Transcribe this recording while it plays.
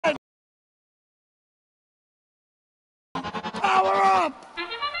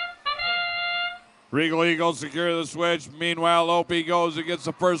Regal Eagles secure the switch. Meanwhile, Opie goes and gets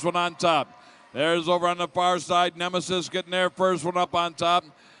the first one on top. There's over on the far side, Nemesis getting their first one up on top.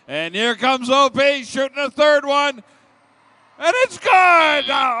 And here comes OP shooting a third one. And it's good!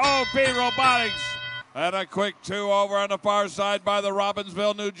 OP Robotics. And a quick two over on the far side by the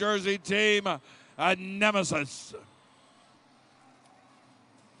Robbinsville, New Jersey team. Nemesis.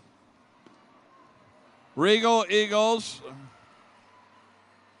 Regal Eagles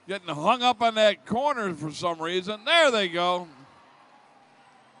getting hung up on that corner for some reason. There they go.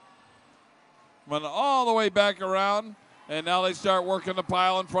 Went all the way back around, and now they start working the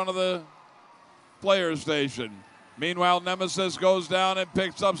pile in front of the player station. Meanwhile, Nemesis goes down and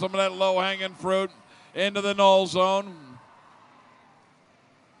picks up some of that low-hanging fruit into the null zone.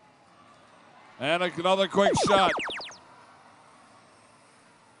 And another quick shot.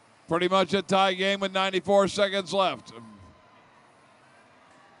 Pretty much a tie game with 94 seconds left.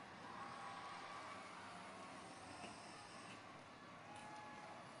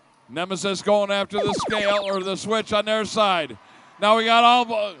 Nemesis going after the scale or the switch on their side. Now we got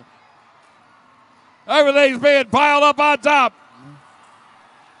all, everything's being piled up on top.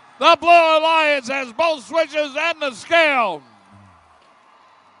 The Blue Alliance has both switches and the scale.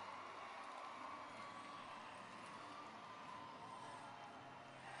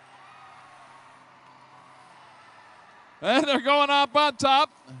 And they're going up on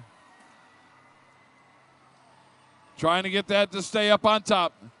top. Trying to get that to stay up on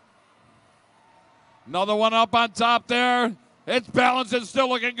top. Another one up on top there. Its balance is still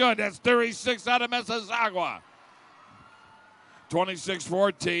looking good. That's 36 out of Mississauga.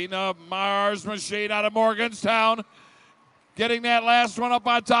 26-14. Mars Machine out of Morganstown. Getting that last one up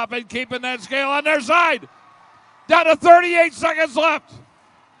on top and keeping that scale on their side. Down to 38 seconds left.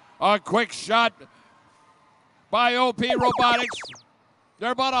 A quick shot by OP Robotics.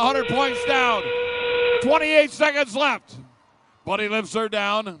 They're about 100 points down. 28 seconds left. Buddy lifts her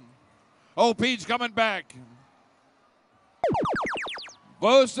down. OP's coming back.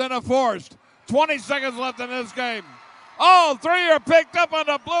 Boost and a forced. 20 seconds left in this game. All three are picked up on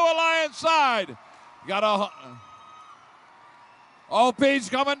the Blue Alliance side. Got a OP's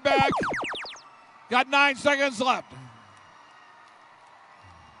coming back. Got 9 seconds left.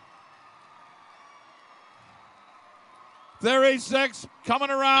 .36 coming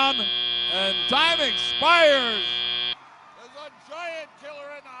around, and time expires. There's a giant killer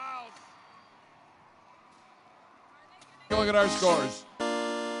in the house. Look at our scores.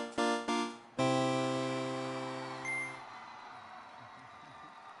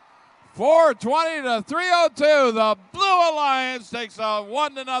 .420 to .302. The Blue Alliance takes a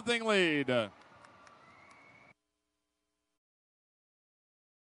 1-0 lead.